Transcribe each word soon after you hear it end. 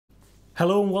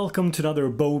Hello and welcome to another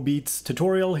bow beats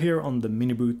tutorial here on the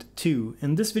MiniBrute 2.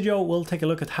 In this video we'll take a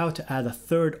look at how to add a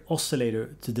third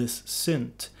oscillator to this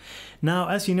synth. Now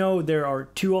as you know there are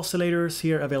two oscillators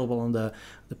here available on the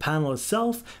panel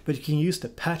itself, but you can use the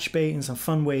patchbay in some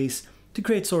fun ways to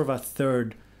create sort of a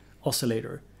third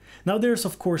oscillator. Now there's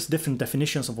of course different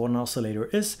definitions of what an oscillator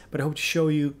is, but I hope to show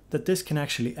you that this can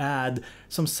actually add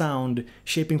some sound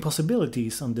shaping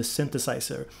possibilities on this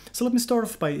synthesizer. So let me start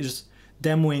off by just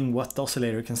demoing what the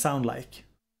oscillator can sound like.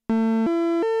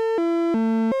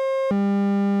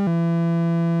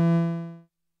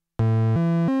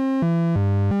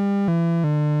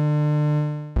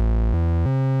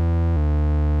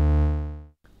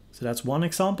 So that's one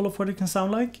example of what it can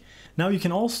sound like. Now you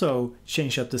can also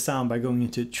change up the sound by going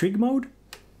into trig mode.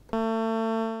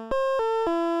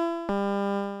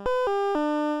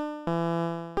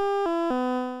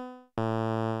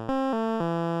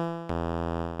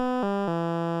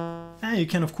 And you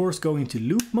can of course go into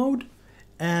loop mode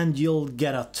and you'll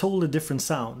get a totally different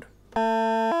sound.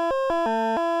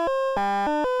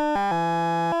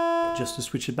 Just to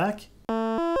switch it back.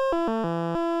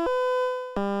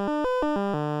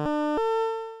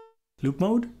 Loop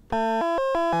mode.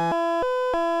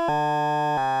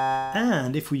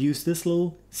 And if we use this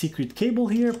little secret cable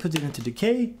here, put it into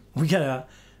decay, we get a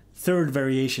third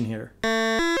variation here.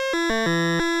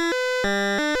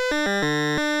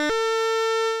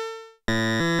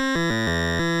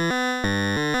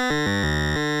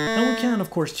 And we can of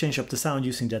course change up the sound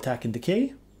using the attack and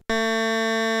decay.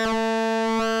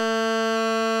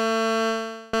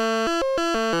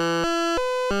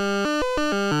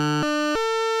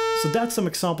 So that's some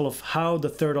example of how the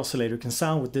third oscillator can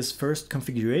sound with this first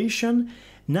configuration.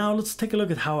 Now let's take a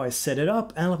look at how I set it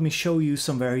up and let me show you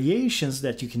some variations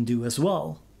that you can do as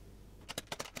well.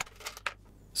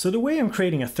 So the way I'm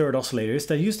creating a third oscillator is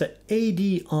that I use the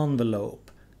AD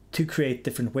envelope to create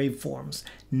different waveforms.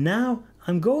 Now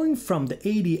I'm going from the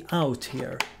AD out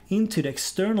here into the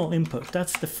external input.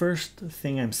 That's the first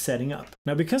thing I'm setting up.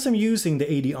 Now because I'm using the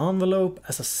AD envelope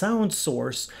as a sound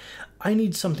source, I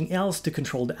need something else to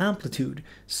control the amplitude.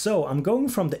 So I'm going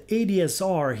from the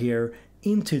ADSR here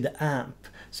into the amp.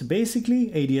 So basically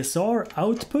ADSR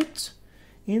output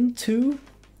into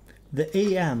the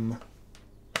AM.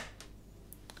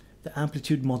 The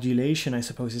amplitude modulation, I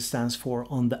suppose it stands for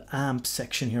on the amp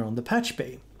section here on the patch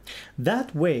bay.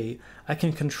 That way I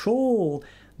can control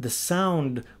the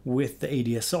sound with the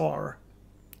ADSR.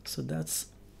 So that's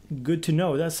good to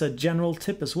know. That's a general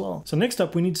tip as well. So next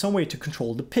up we need some way to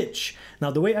control the pitch. Now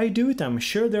the way I do it, I'm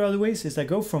sure there are other ways, is I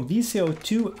go from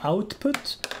VCO2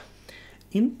 output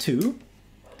into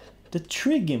the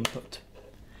trig input.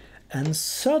 And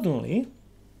suddenly,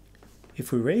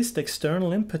 if we raise the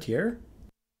external input here,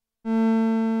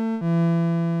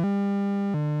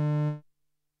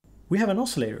 we have an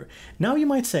oscillator. Now you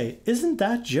might say, isn't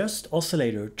that just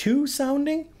oscillator 2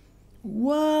 sounding?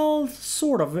 Well,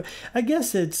 sort of. I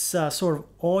guess it's sort of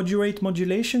audio rate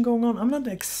modulation going on. I'm not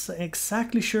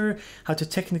exactly sure how to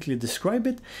technically describe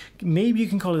it. Maybe you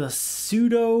can call it a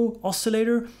pseudo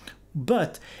oscillator,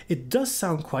 but it does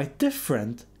sound quite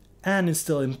different and it's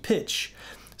still in pitch.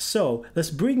 So let's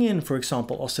bring in, for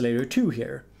example, oscillator 2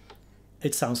 here.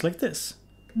 It sounds like this.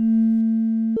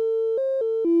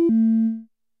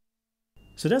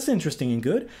 So that's interesting and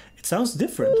good. It sounds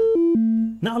different.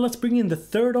 Now let's bring in the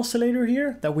third oscillator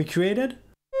here that we created.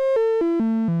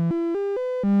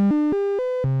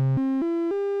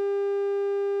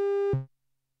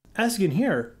 As you can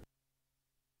hear,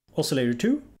 oscillator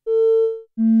 2,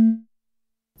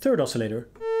 third oscillator.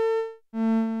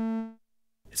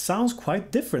 It sounds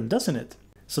quite different, doesn't it?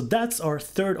 So that's our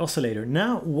third oscillator.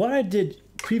 Now what I did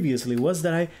previously was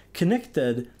that I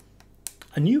connected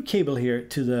a new cable here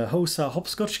to the HOSA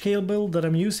hopscotch cable that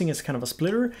I'm using as kind of a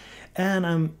splitter, and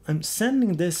I'm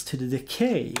sending this to the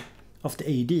decay of the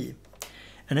AD.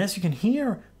 And as you can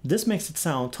hear, this makes it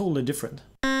sound totally different.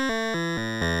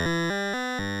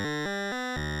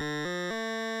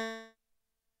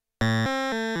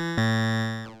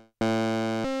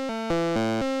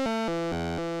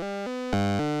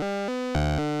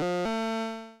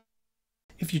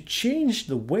 If you change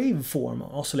the waveform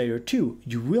on oscillator 2,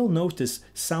 you will notice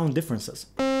sound differences.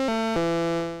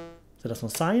 So that's on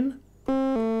sine,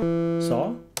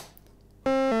 saw,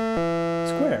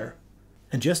 square.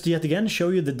 And just yet again show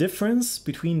you the difference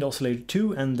between the oscillator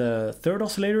 2 and the third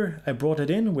oscillator, I brought it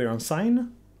in, we're on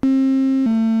sine.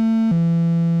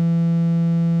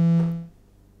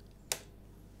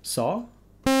 Saw.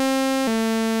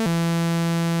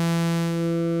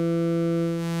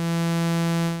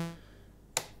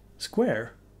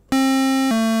 Square.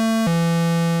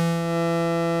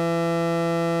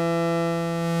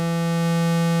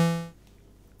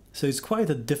 So it's quite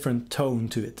a different tone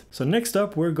to it. So next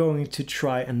up, we're going to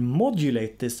try and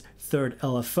modulate this third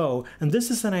LFO, and this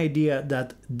is an idea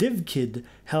that DivKid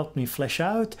helped me flesh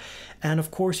out, and of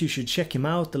course you should check him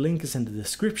out. The link is in the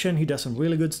description. He does some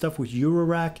really good stuff with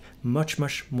Eurorack, much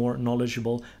more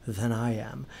knowledgeable than I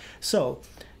am. So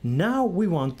now we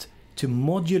want to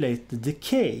modulate the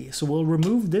decay. So we'll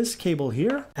remove this cable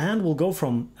here and we'll go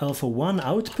from LFO1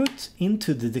 output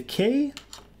into the decay.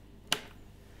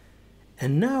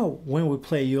 And now when we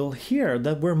play, you'll hear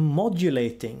that we're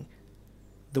modulating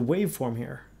the waveform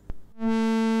here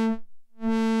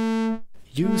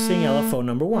using LFO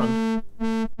number 1.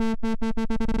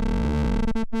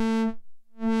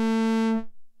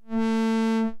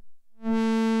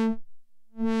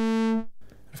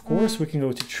 Of course, we can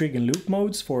go to trig and loop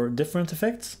modes for different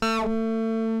effects.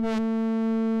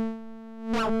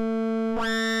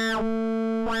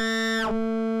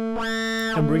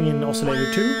 And bring in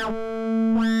oscillator 2.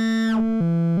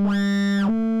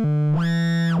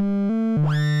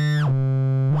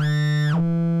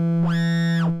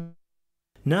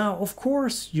 Now, of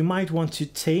course, you might want to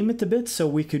tame it a bit, so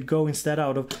we could go instead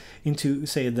into,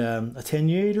 say, the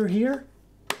attenuator here,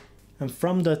 and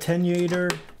from the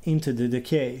attenuator into the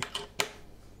decay.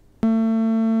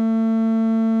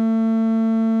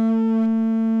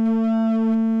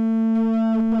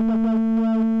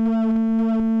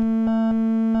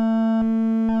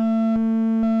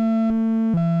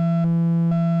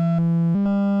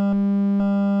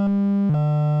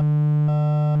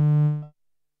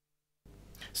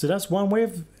 So that's one way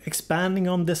of expanding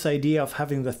on this idea of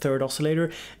having the third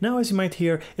oscillator. Now, as you might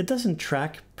hear, it doesn't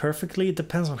track perfectly. It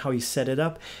depends on how you set it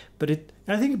up, but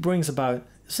I think it brings about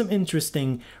some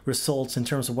interesting results in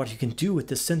terms of what you can do with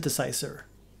this synthesizer.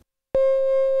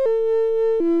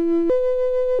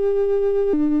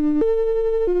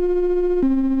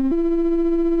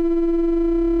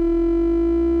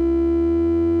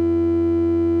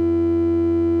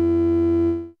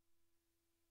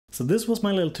 So this was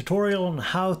my little tutorial on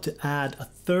how to add a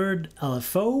third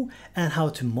LFO and how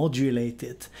to modulate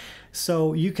it.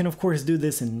 So you can of course do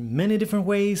this in many different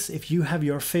ways. If you have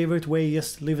your favorite way,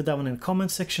 just leave it down in the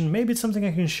comment section. Maybe it's something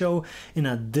I can show in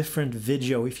a different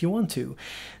video if you want to.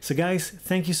 So guys,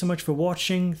 thank you so much for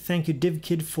watching. Thank you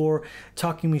DivKid for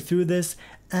talking me through this.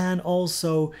 And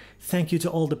also thank you to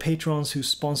all the patrons who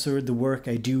sponsor the work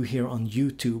I do here on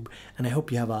YouTube. And I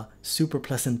hope you have a super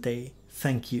pleasant day.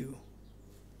 Thank you.